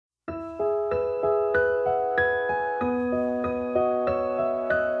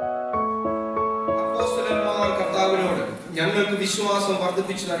ഞങ്ങൾക്ക് വിശ്വാസം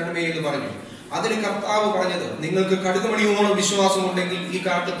വർദ്ധിപ്പിച്ചു തരണമേ എന്ന് പറഞ്ഞു. അതിന് കർത്താവ് പറഞ്ഞത്, നിങ്ങൾക്ക് കടുകുമണിയോളം വിശ്വാസം ഉണ്ടെങ്കിൽ ഈ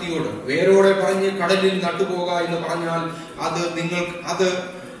കാട്ടത്തിയോട് വേരോടെ പറഞ്ഞ് കടലിൽ നട്ടുപോക എന്ന് പറഞ്ഞാൽ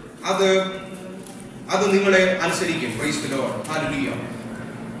അത് നിങ്ങളെ അനുസരിക്കും. Praise the Lord. ഹല്ലേലൂയ.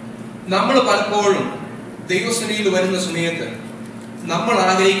 നമ്മൾ പലപ്പോഴും ദൈവസന്നിധിയിൽ വരുന്ന സമയത്ത് നമ്മൾ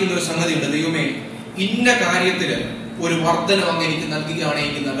ആഗ്രഹിക്കുന്ന ഒരു സംഗതിയുണ്ട്. ദൈവമേ, ഇന്ന കാര്യത്തില് ഒരു വർധനം അങ്ങ് എനിക്ക്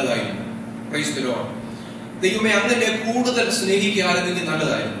നൽകുകയാണെങ്കിൽ നല്ലതായിരുന്നു. Praise the Lord. ദൈവമേ, അങ്ങനെ കൂടുതൽ സ്നേഹിക്കുകയായിരുന്നെങ്കിൽ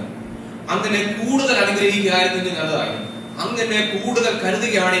നല്ലതായിരുന്നു, അങ്ങനെ കൂടുതൽ അനുഗ്രഹിക്കുകയായിരുന്നെങ്കിൽ നല്ലതായിരുന്നു, അങ്ങനെ കൂടുതൽ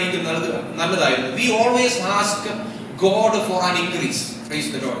കരുതുകയാണെങ്കിൽ നല്ലതായിരുന്നു. We always ask God for an increase. Praise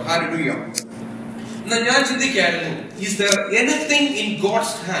the Lord. Hallelujah. എന്നാൽ ഞാൻ ചിന്തിക്കായിരുന്നു, is there anything in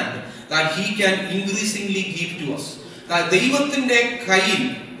God's hand that He can increasingly give to us? ദൈവത്തിന്റെ കയ്യിൽ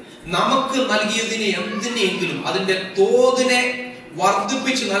നമുക്ക് നൽകിയതിനെ എന്തിനെങ്കിലും അതിന്റെ തോതിനെ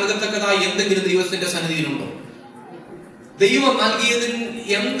വർദ്ധിപ്പിച്ച് നൽകത്തക്കതായി എന്തെങ്കിലും ദൈവത്തിന്റെ സന്നിധിയിലുണ്ടോ? ദൈവം നൽകിയതിന്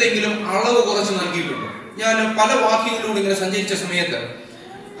എന്തെങ്കിലും അളവ് കുറച്ച് നൽകിയിട്ടുണ്ടോ? ഞാൻ പല വാക്യങ്ങളിലൂടെ ഇങ്ങനെ സഞ്ചരിച്ച സമയത്ത്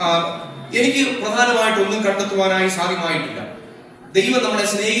എനിക്ക് പ്രധാനമായിട്ടൊന്നും കണ്ടെത്തുവാനായി സാധ്യമായിട്ടില്ല. ദൈവം നമ്മളെ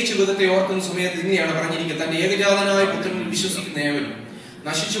സ്നേഹിച്ച വിധത്തെ ഓർക്കുന്ന സമയത്ത് ഇങ്ങനെയാണ് പറഞ്ഞിരിക്കുന്നത്, തന്റെ ഏകജാതനായ പുത്രനിൽ വിശ്വസിക്കുന്ന ഏവരും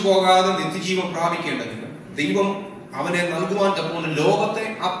നശിച്ചു പോകാതെ നിത്യജീവൻ പ്രാപിക്കേണ്ടതിന് ദൈവം അവനെ നൽകുവാൻ തക്കവണ്ണം ലോകത്തെ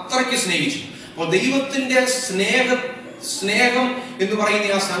അത്രയ്ക്ക് സ്നേഹിച്ചു. അപ്പോൾ ദൈവത്തിന്റെ സ്നേഹം എന്ന് പറയുന്ന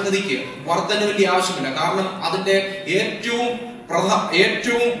ആ സംഗതിക്ക് വർധനവിന്റെ ആവശ്യമില്ല. കാരണം അതിന്റെ ഏറ്റവും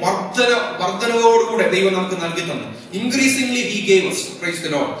വർധനവോടുകൂടെ ദൈവം നമുക്ക് നൽകി തന്നു. Increasingly he gave us. Praise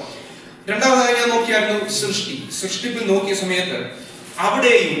the Lord. രണ്ടാമതായി ഞാൻ നോക്കിയായിരുന്നു സൃഷ്ടിപ്പിൽ നോക്കിയ സമയത്ത്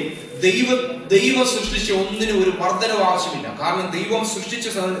അവിടെയും ദൈവം സൃഷ്ടിച്ച ഒന്നിനും ഒരു വർധനവ് ആവശ്യമില്ല. കാരണം ദൈവം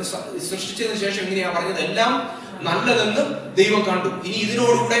സൃഷ്ടിച്ചതിന് ശേഷം ഇങ്ങനെയാ പറഞ്ഞത്, എല്ലാം നല്ലതെന്ന് ദൈവം കണ്ടു. ഇനി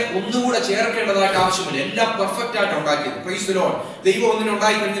ഇതിനോടുകൂടെ ഒന്നുകൂടെ ചേർക്കേണ്ടതായിട്ട് ആവശ്യമില്ല. എല്ലാം പെർഫെക്റ്റ് ആയിട്ട് ഉണ്ടാക്കിയത്. Praise the Lord. ദൈവം ഒന്നിനെ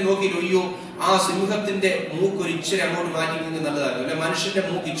ഉണ്ടായി കഴിഞ്ഞ് നോക്കിയിട്ട്, അയ്യോ, ആ സിംഹത്തിന്റെ മൂക്ക് ഒരു ഇച്ചിരി അങ്ങോട്ട് മാറ്റി നിങ്ങൾക്ക് നല്ലതായിരുന്നു, അല്ലെ മനുഷ്യന്റെ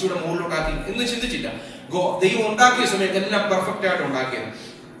മൂക്ക് ഇച്ചിരി മുകളിലോട്ടാക്കി എന്ന് ചിന്തിച്ചില്ല. ദൈവം ഉണ്ടാക്കിയ സമയത്ത് എല്ലാം പെർഫെക്റ്റ് ആയിട്ട് ഉണ്ടാക്കിയത്.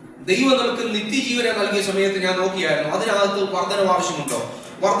 ദൈവം നമുക്ക് നിത്യജീവനെ നൽകിയ സമയത്ത് ഞാൻ നോക്കിയായിരുന്നു, അതിനകത്ത് വർധനവ് ആവശ്യമുണ്ടോ?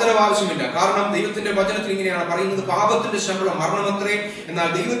 വർധനവ് ആവശ്യമില്ല. കാരണം ദൈവത്തിന്റെ വചനത്തിൽ ഇങ്ങനെയാണ് പറയുന്നത്, പാപത്തിന്റെ ശമ്പളം മരണമത്രേ, എന്നാൽ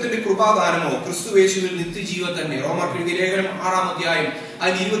ദൈവത്തിന്റെ കൃപാദാനമോ ക്രിസ്തുയേശുവിൽ നിത്യജീവൻ തന്നെ. റോമർക്ക് ലേഖനം 6-ാം അധ്യായം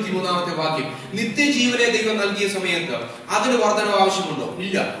അതിന് 23-ാമത്തെ വാക്യം. നിത്യജീവനെ ദൈവം നൽകിയ സമയത്ത് അതിന് വർധനവ് ആവശ്യമുണ്ടോ?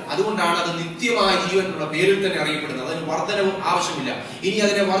 ഇല്ല. അതുകൊണ്ടാണ് അത് നിത്യമായ ജീവൻ എന്നുള്ള പേരിൽ തന്നെ അറിയപ്പെടുന്നത്. അതിന് വർധനവ് ആവശ്യമില്ല. ഇനി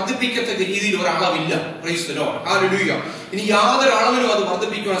അതിനെ വർദ്ധിപ്പിക്കത്തക്ക രീതിയിൽ ഒരളവില്ല. Praise the Lord. ഹല്ലേലൂയ. ഇനി യാതൊരു അളവിലും അത്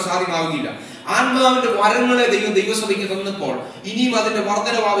വർദ്ധിപ്പിക്കുവാൻ സാധ്യമാവുകയില്ല. ആത്മാവിന്റെ വരങ്ങളെ ദൈവസഭയ്ക്ക് തന്നപ്പോൾ ഇനിയും അതിന്റെ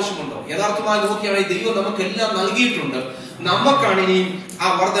വർധനവ് ആവശ്യമുണ്ടോ? യഥാർത്ഥമായി നോക്കിയാണെങ്കിൽ ദൈവം നമുക്കെല്ലാം നൽകിയിട്ടുണ്ട്. നമുക്കാണ് ഇനിയും ആ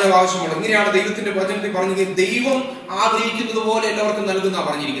വർധനവ് ആവശ്യമുള്ളത്. ഇങ്ങനെയാണ് ദൈവത്തിന്റെ വചനത്തിൽ പറഞ്ഞിരിക്കുന്നത്, ദൈവം ആഗ്രഹിക്കുന്നത് പോലെ എല്ലാവർക്കും നൽകുന്ന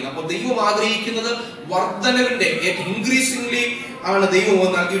പറഞ്ഞിരിക്കുന്നത്. അപ്പോൾ ദൈവം ആഗ്രഹിക്കുന്നത് വർധനവിന്റെ ഇൻക്രീസിംഗ്ലി ആണ് ദൈവം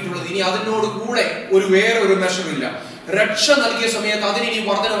നൽകിയിട്ടുള്ളത്. ഇനി അതിനോട് കൂടെ വേറെ ഒരു മെഷർ ഇല്ല. രക്ഷ നൽകിയ സമയത്ത് അതിന് ഇനി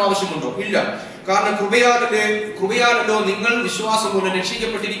വർധനവ് ആവശ്യമുണ്ടോ? ഇല്ല. കാരണം കൃപയാലല്ലോ നിങ്ങൾ വിശ്വാസം മൂലം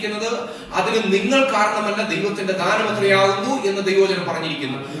രക്ഷിക്കപ്പെട്ടിരിക്കുന്നത്, അതിന് നിങ്ങൾ കാരണമല്ല, ദൈവത്തിന്റെ ദാനം എത്രയാകുന്നു എന്ന് ദൈവവചനം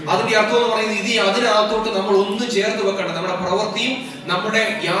പറഞ്ഞിരിക്കുന്നു. അതിന്റെ അർത്ഥം എന്ന് പറയുന്നത്, അതിനകത്തോട്ട് നമ്മൾ ഒന്നും ചേർത്ത് വെക്കണം. നമ്മുടെ പ്രവൃത്തിയും നമ്മുടെ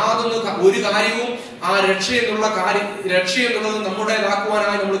ഒരു കാര്യവും ആ രക്ഷ എന്നുള്ളത്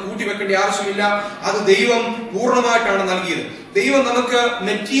നമ്മുടേതാക്കുവാനായി നമ്മൾ കൂട്ടിവെക്കേണ്ട ആവശ്യമില്ല. അത് ദൈവം പൂർണ്ണമായിട്ടാണ് നൽകിയത്. ദൈവം നമുക്ക്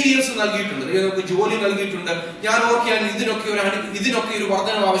മെറ്റീരിയൽസ് നൽകിയിട്ടുണ്ട്, ദൈവം നമുക്ക് ജോലി നൽകിയിട്ടുണ്ട്. ഞാൻ ഓർക്കിയാൽ ഇതിനൊക്കെ ഒരു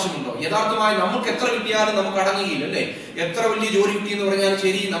വർധനവ് ആവശ്യമുണ്ടോ? യഥാർത്ഥമായി നമുക്ക് എത്ര കിട്ടിയാലും നമുക്ക് അടങ്ങുകയില്ല, അല്ലെ? എത്ര വലിയ ജോലി കിട്ടിയെന്ന് പറഞ്ഞാൽ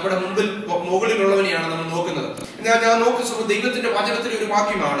ശരി, നമ്മുടെ മുകളിലുള്ളവനെയാണ് നമ്മൾ നോക്കുന്നത്. എന്നാൽ ഞാൻ നോക്കുന്ന ദൈവത്തിന്റെ വചനത്തിലെ ഒരു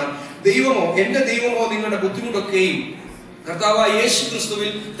വാക്യമാണ്, എന്റെ ദൈവമോ നിങ്ങളുടെ ബുദ്ധിമുട്ടൊക്കെയും കർത്താവായ യേശു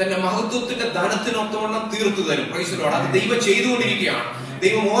ക്രിസ്തുവിൽ തന്റെ മഹത്വത്തിന്റെ ധനത്തിനൊത്തവണ്ണം തീർത്തു തരും. Praise the Lord. അത് ദൈവം ചെയ്തുകൊണ്ടിരിക്കുകയാണ്.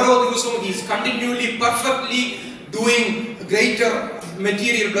 ദൈവം ഓരോ ദിവസവും is continually perfectly doing greater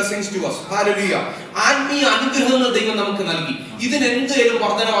material blessings to us. Hallelujah. ആത്മീയ അനുഗ്രഹങ്ങൾ ദൈവം നമുക്ക് നൽകി. ഇതിനെന്തേലും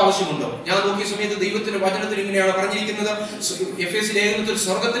വർധനവ് ആവശ്യമുണ്ടോ? ഞാൻ നോക്കിയ സമയത്ത് ദൈവത്തിന്റെ വചനത്തിൽ ഇങ്ങനെയാണ് പറഞ്ഞിരിക്കുന്നത്, എഫേസ്യ ലേഖനത്തിൽ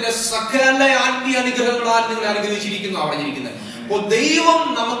സ്വർഗത്തിലെ സകല ആത്മീയ അനുഗ്രഹങ്ങളാൽ നിങ്ങൾ അനുഗ്രഹിച്ചിരിക്കുന്നു പറഞ്ഞിരിക്കുന്നത്. അപ്പോൾ ദൈവം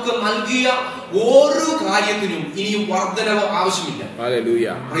നമുക്ക് നൽകിയ ഓരോ കാര്യത്തിനും ഇനിയും വർധനവ് ആവശ്യമില്ല. Hallelujah.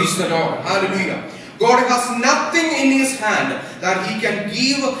 Praise the Lord. Hallelujah. God has nothing in his hand that he can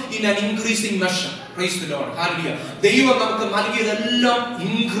give in an increasing measure. Praise the Lord. Hallelujah. ദൈവം നമുക്ക് നൽകിയതെല്ലാം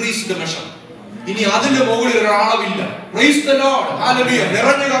increased measure. ഇനി അതിന്റെ മുകളിൽ ഒരളവില്ല. Praise the Lord. Hallelujah.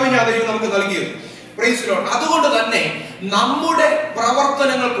 നിറഞ്ഞ കവിഞ്ഞാ ദൈവം നമുക്ക് നൽകിയത്. Praise the Lord. അതുകൊണ്ട് തന്നെ നമ്മുടെ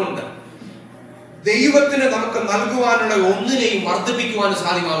പ്രവർത്തനങ്ങൾ കൊണ്ട് ദൈവത്തിന് നമുക്ക് നൽകുവാനുള്ള ഒന്നിനെയും വർദ്ധിപ്പിക്കുവാൻ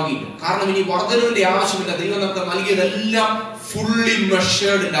സാധ്യമാവുകയില്ല. കാരണം ഇനി വർധനവിന്റെ ആവശ്യമില്ല. ദൈവം നമുക്ക് നൽകിയതെല്ലാം ഫുള്ളി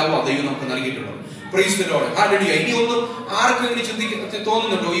മെഷേർഡ് ഉണ്ടാവുക ദൈവം നമുക്ക് നൽകിയിട്ടുള്ളത്. Praise the Lord. ഹല്ലേലൂയ. ഇനി ഒന്നും ആർക്കും ഇങ്ങനെ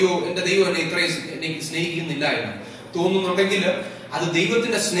തോന്നുന്നുണ്ടോ, അയ്യോ എന്റെ ദൈവം എന്നെ ഇത്രയും സ്നേഹിക്കുന്നില്ല എന്ന് തോന്നുന്നുണ്ടെങ്കിൽ അത്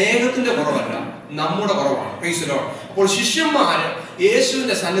ദൈവത്തിന്റെ സ്നേഹത്തിന്റെ കുറവല്ല, നമ്മുടെ കുറവാണ്. Praise the Lord. അപ്പോൾ ശിഷ്യന്മാര്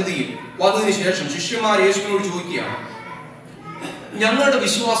യേശുവിന്റെ സന്നിധിയിൽ വന്നതിന് ശേഷം ശിഷ്യന്മാർ യേശുവിനോട് ചോദിക്കുകയാണ്, ഞങ്ങളുടെ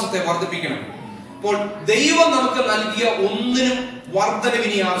വിശ്വാസത്തെ വർദ്ധിപ്പിക്കണം. അപ്പോൾ ദൈവം നമുക്ക് നൽകിയ ഒന്നിനും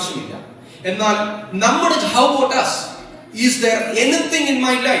വർധനവിനി ആവശ്യമില്ല. എന്നാൽ നമ്മുടെ how about us? Is there anything in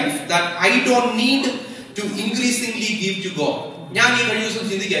my life that I don't need to increasingly give to God? ഞാൻ ഈ കഴിഞ്ഞ ദിവസം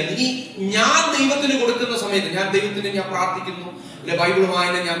ചിന്തിക്കാൻ, ഇനി ഞാൻ ദൈവത്തിന് കൊടുക്കുന്ന സമയത്ത് ഞാൻ പ്രാർത്ഥിക്കുന്നു, അല്ലെ ബൈബിൾ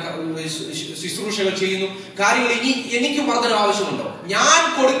വായന, ഞാൻ ശുശ്രൂഷകൾ ചെയ്യുന്നു, കാര്യങ്ങൾ ഇനി എനിക്ക് വർധന ആവശ്യമുണ്ടോ? ഞാൻ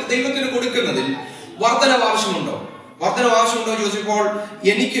ദൈവത്തിന് കൊടുക്കുന്നതിൽ വർധനവ് ആവശ്യമുണ്ടോ? വർധനവ് ആവശ്യമുണ്ടോ ചോദിച്ചപ്പോൾ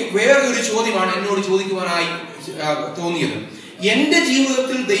എനിക്ക് വേറൊരു ചോദ്യമാണ് എന്നോട് ചോദിക്കുവാനായി തോന്നിയത്. എന്റെ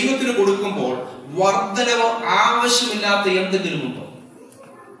ജീവിതത്തിൽ ദൈവത്തിന് കൊടുക്കുമ്പോൾ വർധനവ് ആവശ്യമില്ലാത്ത എന്തെങ്കിലും ഉണ്ടോ?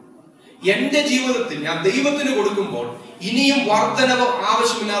 എന്റെ ജീവിതത്തിൽ ഞാൻ ദൈവത്തിന് കൊടുക്കുമ്പോൾ ഇനിയും വർധനവ്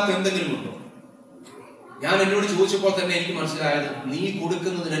ആവശ്യമില്ലാത്ത എന്തെങ്കിലും ഉണ്ടോ? ഞാൻ എന്നോട് ചോദിച്ചപ്പോൾ തന്നെ എനിക്ക് മനസ്സിലായത്, നീ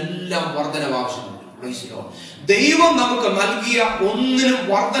കൊടുക്കുന്നതിനെല്ലാം വർധനവ് ആവശ്യമുണ്ട്. ദൈവം നമുക്ക് നൽകിയ ഒന്നിനും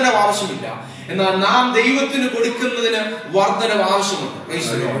വർധനവ് ആവശ്യമില്ല. എന്നാൽ നാം ദൈവത്തിന് കൊടുക്കുന്നതിന് വർധനവ് ആവശ്യമുണ്ട്.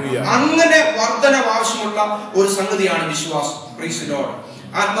 അങ്ങനെ വർധനവ് ആവശ്യമുള്ള ഒരു സംഗതിയാണ് വിശ്വാസം. Praise the Lord.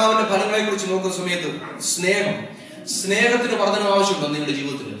 ആത്മാവിന്റെ ഫലങ്ങളെ കുറിച്ച് നോക്കുന്ന സമയത്ത് സ്നേഹത്തിന് വർധനവ് ആവശ്യമുണ്ടോ നിങ്ങളുടെ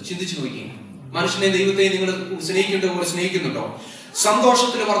ജീവിതത്തിൽ? ചിന്തിച്ചു നോക്കി. മനുഷ്യനെ ദൈവത്തെയും നിങ്ങൾ സ്നേഹിക്കേണ്ട പോലെ സ്നേഹിക്കുന്നുണ്ടോ?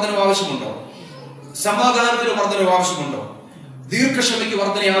 സന്തോഷത്തിന് വർധനവ് ആവശ്യമുണ്ടോ? സമാധാനത്തിന് വർധനവ് ആവശ്യമുണ്ടോ? ദീർഘക്ഷമയ്ക്ക്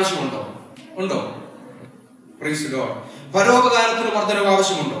വർധന ആവശ്യമുണ്ടോ? ഉണ്ടോ? Praise the Lord. പരോപകാരത്തിന് വർധനവ്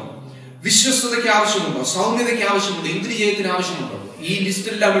ആവശ്യമുണ്ടോ? വിശ്വസ്തതയ്ക്ക് ആവശ്യമുണ്ടോ? സൗമ്യതയ്ക്ക് ആവശ്യമുണ്ടോ? ഇന്ദ്രിയത്തിന് ആവശ്യമുണ്ടോ? ഈ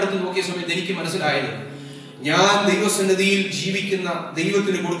ലിസ്റ്റെല്ലാം എടുത്ത് നോക്കിയ സമയത്ത് എനിക്ക് മനസ്സിലായത്, ഞാൻ ദൈവസന്നിധിയിൽ ജീവിക്കുന്ന,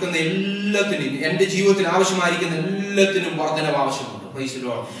 ദൈവത്തിന് കൊടുക്കുന്ന എല്ലാത്തിനും, എന്റെ ജീവിതത്തിന് ആവശ്യമായിരിക്കുന്ന എല്ലാത്തിനും വർധനവ് ആവശ്യമുണ്ട്. Praise the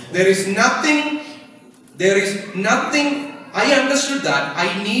Lord. There is nothing I understood that I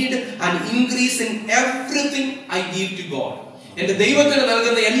need an increase in everything I give to God. എന്റെ ദൈവത്തിന്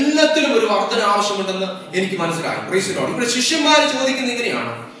നൽകുന്ന എല്ലാത്തിനും ഒരു വർധന ആവശ്യമുണ്ടെന്ന് എനിക്ക് മനസ്സിലായി. Praise the Lord. ഇവിടെ ശിഷ്യന്മാർ ചോദിക്കുന്നത്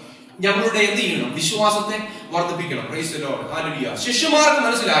ഇങ്ങനെയാണ്, ഞങ്ങളുടെ എന്ത് ചെയ്യണം? വിശ്വാസത്തെ വർദ്ധിപ്പിക്കണം. Praise the Lord. ഹല്ലേലൂയ. ശിഷ്യന്മാർക്ക്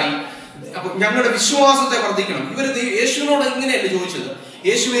മനസ്സിലായി, അപ്പൊ ഞങ്ങളുടെ വിശ്വാസത്തെ വർദ്ധിക്കണം. ഇവര് യേശുവിനോട് ഇങ്ങനെയല്ല ചോദിച്ചത്,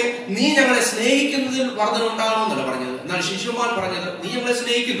 യേശുവെ നീ ഞങ്ങളെ സ്നേഹിക്കുന്നതിൽ വർധന ഉണ്ടാകണമെന്നല്ല പറഞ്ഞത്. എന്നാൽ ശിഷ്യന്മാർ പറഞ്ഞത്, നീ ഞങ്ങളെ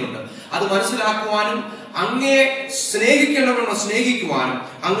സ്നേഹിക്കുന്നുണ്ട്, അത് മനസ്സിലാക്കുവാനും അങ്ങേ സ്നേഹിക്കണമെന്ന് സ്നേഹിക്കുവാനും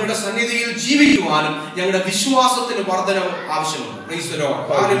അങ്ങയുടെ സന്നിധിയിൽ ജീവിക്കുവാനും ഞങ്ങളുടെ വിശ്വാസത്തിന് വർധനവ് ആവശ്യമുണ്ട്. Praise the Lord.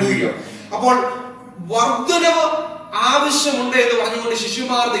 ഹല്ലേലൂയ. അപ്പോൾ വർധനവ് ആവശ്യമുണ്ട് എന്ന് പറഞ്ഞുകൊണ്ട്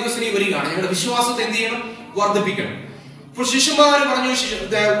ശിഷ്യന്മാർ ദൈവസന്നിധിയിൽ വരികയാണ്. ഞങ്ങളുടെ വിശ്വാസത്തെ എന്ത് ചെയ്യണം? വർദ്ധിപ്പിക്കണം. ഇപ്പോൾ ശിഷ്യന്മാർ പറഞ്ഞു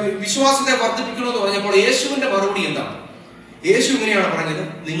വിശ്വാസത്തെ വർദ്ധിപ്പിക്കണമെന്ന് പറഞ്ഞപ്പോൾ യേശുവിന്റെ മറുപടി എന്താണ്? യേശു ഇങ്ങനെയാണ് പറഞ്ഞത്,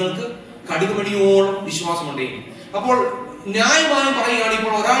 നിങ്ങൾക്ക് കടുകുമണിയോളം വിശ്വാസമുണ്ടെങ്കിൽ. അപ്പോൾ ന്യായമായും പറയുകയാണ്,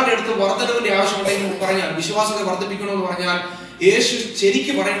 ഇപ്പോൾ ഒരാളുടെ അടുത്ത് വർധനവിന്റെ ആവശ്യമുണ്ടെങ്കിൽ പറഞ്ഞാൽ, വിശ്വാസത്തെ വർദ്ധിപ്പിക്കണമെന്ന് പറഞ്ഞാൽ യേശു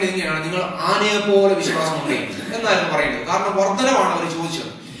ശരിക്കും പറയേണ്ടത് എങ്ങനെയാണ്? നിങ്ങൾ ആനയെ പോലെ വിശ്വാസം ഉണ്ടെങ്കിൽ എന്നായിരുന്നു പറയുന്നത്. കാരണം വർധനവാണ് അവർ ചോദിച്ചത്.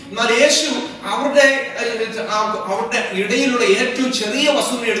 എന്നാൽ യേശു അവരുടെ ഇടയിലുള്ള ഏറ്റവും ചെറിയ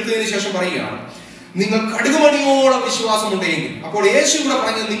വസ്തുവിനെ എടുത്തതിന് ശേഷം പറയുകയാണ്, നിങ്ങൾ കടുകുമണിയോളം വിശ്വാസമുണ്ടെങ്കിൽ. അപ്പോൾ യേശു ഇവിടെ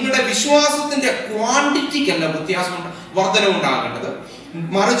പറഞ്ഞത്, നിങ്ങളുടെ വിശ്വാസത്തിന്റെ ക്വാണ്ടിറ്റിക്കല്ല വർധന ഉണ്ടാകേണ്ടത്,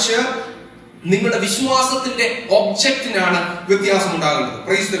 മറിച്ച് നിങ്ങളുടെ വിശ്വാസത്തിന്റെ ഒബ്ജക്റ്റിനാണ് വ്യത്യാസം ഉണ്ടാകേണ്ടത്.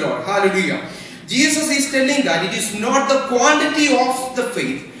 Praise the Lord. Hallelujah. Jesus is telling that it is not the quantity of the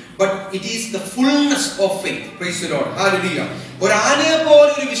faith, but it is the fullness of faith. Praise the Lord. Hallelujah. ഒരു ആനയെ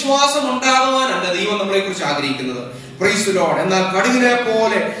പോലെ ഒരു വിശ്വാസം ഉണ്ടാകുവാനല്ല ദൈവം നമ്മളെ കുറിച്ച് ആഗ്രഹിക്കുന്നത്. Praise the Lord. എന്നാൽ കടുകിനെ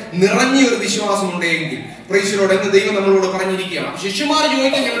പോലെ നിറഞ്ഞ ഒരു വിശ്വാസം ഉണ്ടെങ്കിൽ, പ്രൈസ് ദി ലോർഡ്, എന്ന് ദൈവം നമ്മളോട് പറഞ്ഞിരിക്കുകയാണ്. ശിഷ്യന്മാർ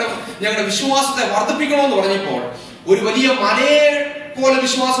ചോദിക്കും, ഞങ്ങളുടെ വിശ്വാസത്തെ വർദ്ധിപ്പിക്കണമെന്ന് പറഞ്ഞപ്പോൾ ഒരു വലിയ മലയെ പോലെ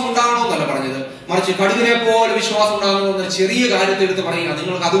വിശ്വാസം ഉണ്ടാകണമെന്നല്ല പറഞ്ഞത്, മറിച്ച് കടുകിനെ പോലെ വിശ്വാസം ഉണ്ടാകണമെന്ന ചെറിയ കാര്യത്തെ എടുത്ത് പറയുക,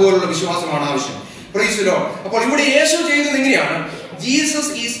 നിങ്ങൾക്ക് അതുപോലുള്ള വിശ്വാസമാണ് ആവശ്യം. Praise the Lord. അപ്പോൾ ഇവിടെ യേശു ചെയ്തത് എങ്ങനെയാണ്?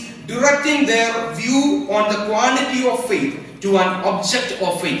 Jesus is directing their view on the quantity of faith to an object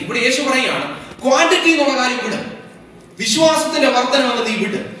of faith. ഇവിടെ യേശു പറയുകയാണ്, ക്വാണ്ടിറ്റി എന്നുള്ള കാര്യം വിട്, വിശ്വാസത്തിന്റെ വർധന വന്ന് നീ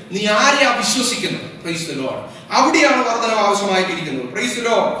വിട്, നീ ആരെയാ വിശ്വസിക്കുന്നത്? Praise the Lord. അവിടെയാണ് വർധന ആവശ്യമായിട്ടിരിക്കുന്നത്. Praise the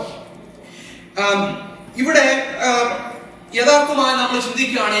Lord. ഇവിടെ യഥാർത്ഥമായി നമ്മൾ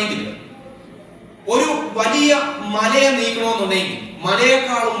ചിന്തിക്കുകയാണെങ്കിൽ, ഒരു വലിയ മലയെ നീക്കണമെന്നുണ്ടെങ്കിൽ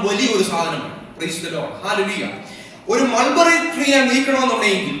മലയെക്കാളും വലിയൊരു സാധനമാണ്. Praise the Lord. ഹല്ലേലൂയ. ഒരു മൾബറി ട്രീയെ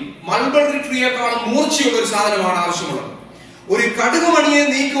നീക്കണമെന്നുണ്ടെങ്കിൽ മൾബറി ട്രീയെക്കാളും മൂർച്ചയുള്ള ഒരു സാധനമാണ് ആവശ്യമുള്ളത്. ഒരു കടുകുമണിയെ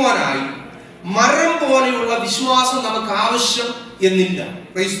നീക്കുവാനായി മരം പോലെയുള്ള വിശ്വാസം നമുക്ക് ആവശ്യം എന്നില്ല.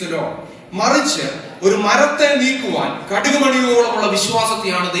 Praise the Lord. മറിച്ച് ഒരു മരത്തെ നീക്കുവാൻ കടുകുമണിയോളമുള്ള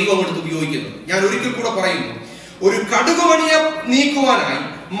വിശ്വാസത്തെയാണ് ദൈവം എടുത്ത് ഉപയോഗിക്കുന്നത്. ഞാൻ ഒരിക്കൽ കൂടെ പറയുന്നു, ഒരു കടുകുമണിയെ നീക്കുവാനായി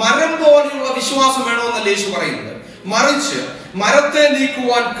മരം പോലെയുള്ള വിശ്വാസം വേണമെന്നല്ല യേശു പറയുന്നത്, മറിച്ച് മരത്തെ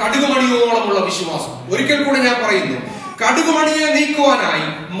നീക്കുവാൻ കടുകുമണിയോളമുള്ള വിശ്വാസം. ഒരിക്കൽ കൂടെ ഞാൻ പറയുന്നു, കടുകുമണിയെ നീക്കുവാനായി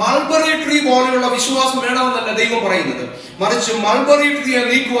മൾബറി ട്രീ പോലെയുള്ള വിശ്വാസം വേണമെന്നല്ല ദൈവം പറയുന്നത്, മറിച്ച് മൾബറി ട്രീയെ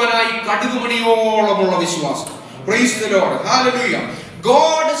നീക്കുവാനായി കടുകുമണിയോളമുള്ള വിശ്വാസം. Praise the Lord. Hallelujah.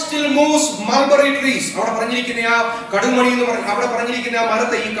 God still moves mulberry trees. അവിടെ പറഞ്ഞിരിക്കുന്ന ആ കടുകുമണി എന്ന് അവിടെ പറഞ്ഞിരിക്കുന്ന ആ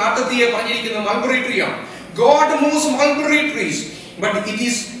മരത്തെ, ഈ കാട്ടുതീയെ പറഞ്ഞിരിക്കുന്ന മൾബറി ട്രീ ആണ്. God moves mulberry trees, but it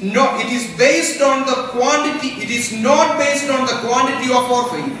is based on the quantity. It is not based on the quantity of our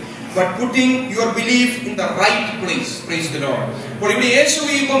faith, but putting your belief in the right place. Praise the Lord. അപ്പോൾ ഇവിടെ യേശു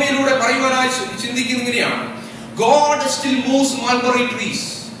ഈ ഭൂമിയിലൂടെ പറയുവാനായി ചിന്തിക്കുന്നതിനെയാണ്, God still moves mulberry trees.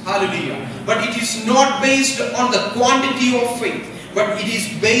 Hallelujah. But it is not based on the quantity of faith, but it is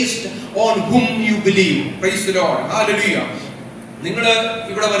based on whom you believe. Praise the Lord. Hallelujah. നിങ്ങൾ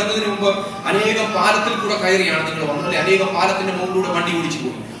ഇവിടെ വരുന്നതിന് മുമ്പ് അനേകം പാലത്തിൽ കൂടെ കയറിയാണ് നിങ്ങൾ വന്നത്. അനേകം പാലത്തിന്റെ മുകളിലൂടെ വണ്ടി ഓടിച്ചു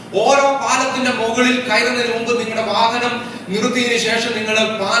പോയി. ഓരോ പാലത്തിന്റെ മുകളിൽ കയറുന്നതിന് മുമ്പ് നിങ്ങളുടെ വാഹനം നിർത്തിയതിനു ശേഷം നിങ്ങൾ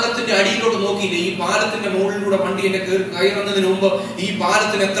പാലത്തിന്റെ അടിയിലോട്ട് നോക്കിയില്ലേ? ഈ പാലത്തിന്റെ മുകളിലൂടെ വണ്ടി എന്നെ കയറുന്നതിന് മുമ്പ് ഈ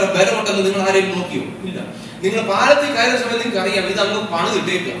പാലത്തിന് എത്ര ബലമുണ്ടെന്ന് നിങ്ങൾ ആരെയും നോക്കിയോ? ഇല്ല. നിങ്ങൾ പാലത്തിൽ കയറുന്ന സമയത്ത് നിങ്ങൾക്ക് അറിയാം, ഇത് അങ്ങ്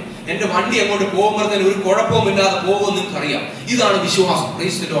പണിതിട്ടേക്കുക, എന്റെ വണ്ടി അങ്ങോട്ട് പോകുമ്പോഴത്തേന് ഒരു കുഴപ്പമില്ലാതെ പോകുമെന്ന് നിങ്ങൾക്ക് അറിയാം. ഇതാണ് വിശ്വാസം.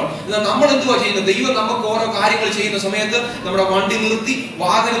 Praise the Lord. എന്നാൽ നമ്മൾ എന്തുവാ ചെയ്യുന്നത്? ദൈവം നമുക്ക് ഓരോ കാര്യങ്ങൾ ചെയ്യുന്ന സമയത്ത് നമ്മുടെ വണ്ടി നിർത്തി,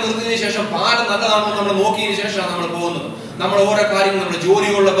 വാഹനം നിർത്തിയതിനു ശേഷം പാലം നല്ലതാണോ നമ്മൾ നോക്കിയതിനു ശേഷമാണ് നമ്മൾ പോകുന്നത്. നമ്മൾ ഓരോ കാര്യങ്ങൾ, നമ്മുടെ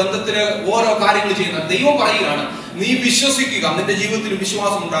ജോലിയുള്ള ബന്ധത്തിന് ഓരോ കാര്യങ്ങൾ ചെയ്യുന്നത്. ദൈവം പറയുകയാണ്, നീ വിശ്വസിക്കുക, നിന്റെ ജീവിതത്തിൽ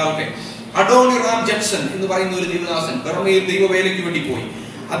വിശ്വാസം ഉണ്ടാകട്ടെ. അഡോണിറാം ജഡ്സൺ എന്ന് പറയുന്ന ഒരു ദൈവദാസൻ ബർമയിൽ ദൈവവേലയ്ക്ക് വേണ്ടി പോയി.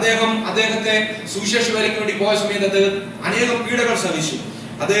 അദ്ദേഹത്തെ സുവിശേഷ വേലയ്ക്ക് വേണ്ടി പോയ സമയത്ത് അദ്ദേഹം അനേകം പീഡകൾ സഹിച്ചു.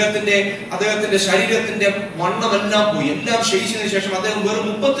 അദ്ദേഹത്തിന്റെ ശരീരത്തിന്റെ വണ്ണമെല്ലാം പോയി, എല്ലാം ക്ഷയിച്ചതിനു ശേഷം അദ്ദേഹം വെറും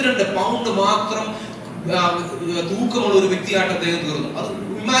 32 പൗണ്ട് മാത്രം തൂക്കമുള്ള ഒരു വ്യക്തിയായിട്ട് അദ്ദേഹം തീർന്നു. അത്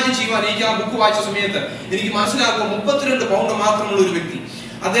ഇമാജിൻ ചെയ്യുവാൻ എനിക്ക് ആ ബുക്ക് വായിച്ച സമയത്ത് എനിക്ക് മനസ്സിലാക്കുക, 32 പൗണ്ട് മാത്രമുള്ള ഒരു വ്യക്തി.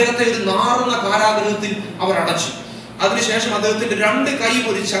 അദ്ദേഹത്തെ ഒരു നാറുന്ന കാരാഗ്രഹത്തിൽ അവർ അടച്ചു. അതിനുശേഷം അദ്ദേഹത്തിന്റെ 2 കൈയും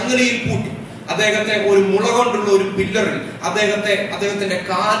ഒരു ചങ്ങലയിൽ പൂട്ടി. അദ്ദേഹത്തെ ഒരു മുള കൊണ്ടുള്ള ഒരു പില്ലറിൽ അദ്ദേഹത്തിന്റെ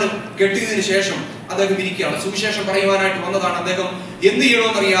കാല് കെട്ടിയതിനു ശേഷം അദ്ദേഹം ഇരിക്കുകയാണ്. സുവിശേഷം പറയുവാനായിട്ട് വന്നതാണ്. അദ്ദേഹം എന്ത്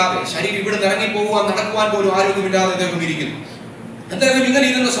ചെയ്യണമെന്നറിയാതെ, ശരീരം ഇവിടെ ഇറങ്ങി പോകുവാൻ, നടക്കുവാൻ പോലും ആരോഗ്യമില്ലാതെ അദ്ദേഹം ഇരിക്കുന്നു. അദ്ദേഹം ഇങ്ങനെ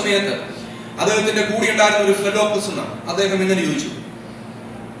ഇരുന്ന സമയത്ത് അദ്ദേഹത്തിന്റെ കൂടെ ഉണ്ടായിരുന്ന ഒരു ഫെലോ പ്രിസണർ അദ്ദേഹം ഇങ്ങനെ ചോദിച്ചു,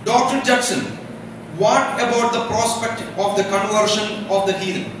 doctor Judson, what about the prospect of the conversion of the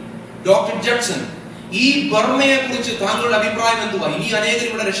ഹീതൻ? Doctor Judson, ഈ ബർമയെ കുറിച്ച് താങ്കളുടെ അഭിപ്രായം എന്തുവാ? ഇനി അനേകർ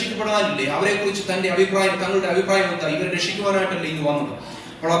ഇവിടെ രക്ഷിക്കപ്പെടാനില്ലേ? അവരെ കുറിച്ച് താങ്കളുടെ അഭിപ്രായം എന്താ? ഇവരെ രക്ഷിക്കുവാനായിട്ടല്ലേ ഇന്ന് വന്നത്?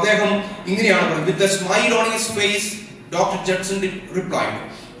 അപ്പോൾ അദ്ദേഹം ഇങ്ങനെയാണ് പറഞ്ഞത്. With a smile on his face, Dr. Judson replied,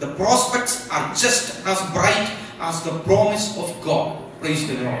 the prospects are just as bright as the promise of God. Praise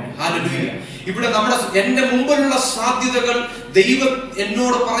the Lord. Hallelujah. ഇവിടെ എന്റെ മുമ്പിലുള്ള സാധ്യതകൾ ദൈവം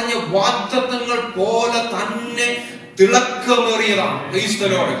എന്നോട് പറഞ്ഞ വാഗ്ദത്തങ്ങൾ പോലെ തന്നെ തിളക്കമേറിയതാണ്. Praise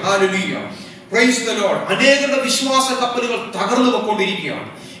the Lord. Hallelujah. Praise the Lord. അനേകരുടെ വിശ്വാസ കപ്പലുകൾ തകർന്നു പോയിക്കൊണ്ടിരിക്കുകയാണ്.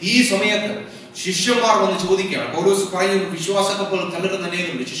 ഈ സമയത്ത് ശിഷ്യന്മാർ വന്ന് ചോദിക്കുകയാണ്. പൗലോസ് പറയുന്നു, വിശ്വാസ കപ്പൽ തകരുന്ന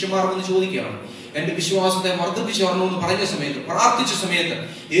അനേകരുണ്ട്. ശിഷ്യന്മാർ വന്ന് ചോദിക്കുകയാണ്, എന്റെ വിശ്വാസത്തെ വർദ്ധിപ്പിച്ചു വരണമെന്ന് പറഞ്ഞ സമയത്ത്, പ്രാർത്ഥിച്ച സമയത്ത്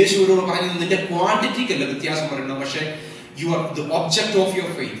യേശുവിനോട് പറഞ്ഞത്, നിന്റെ ക്വാണ്ടിറ്റിക്കല്ല വ്യത്യാസം പറയുന്നത്, പക്ഷേ you are the object of your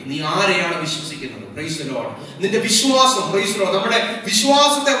faith. നീ ആരെയാണ് വിശ്വസിക്കുന്നത്? Praise the Lord. നിന്റെ വിശ്വാസം, praise the Lord. നമ്മുടെ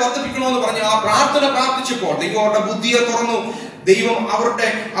വിശ്വാസത്തെ വർദ്ധിപ്പിക്കണമെന്ന് പറഞ്ഞ് ആ പ്രാർത്ഥന പ്രാർത്ഥിച്ചപ്പോൾ ദൈവം അവരുടെ ബുദ്ധിയെ തുറന്നു. ദൈവം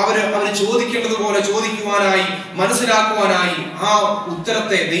അവര് ചോദിക്കേണ്ടതുപോലെ ചോദിക്കുവാനായി, മനസ്സിലാക്കുവാനായി ആ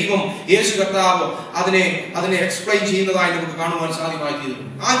ഉത്തരത്തെ ദൈവം, യേശു കർത്താവ് അതിനെ എക്സ്പ്ലെയിൻ ചെയ്യുന്നതായി നമുക്ക് കാണുവാൻ സാധ്യമായി തീരുന്നു.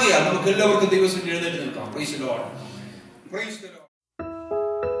 ആകയാൽ നമുക്ക് എല്ലാവർക്കും ദൈവത്തിൽ എഴുന്നേറ്റ് നിൽക്കാം. Praise the Lord. Praise the Lord.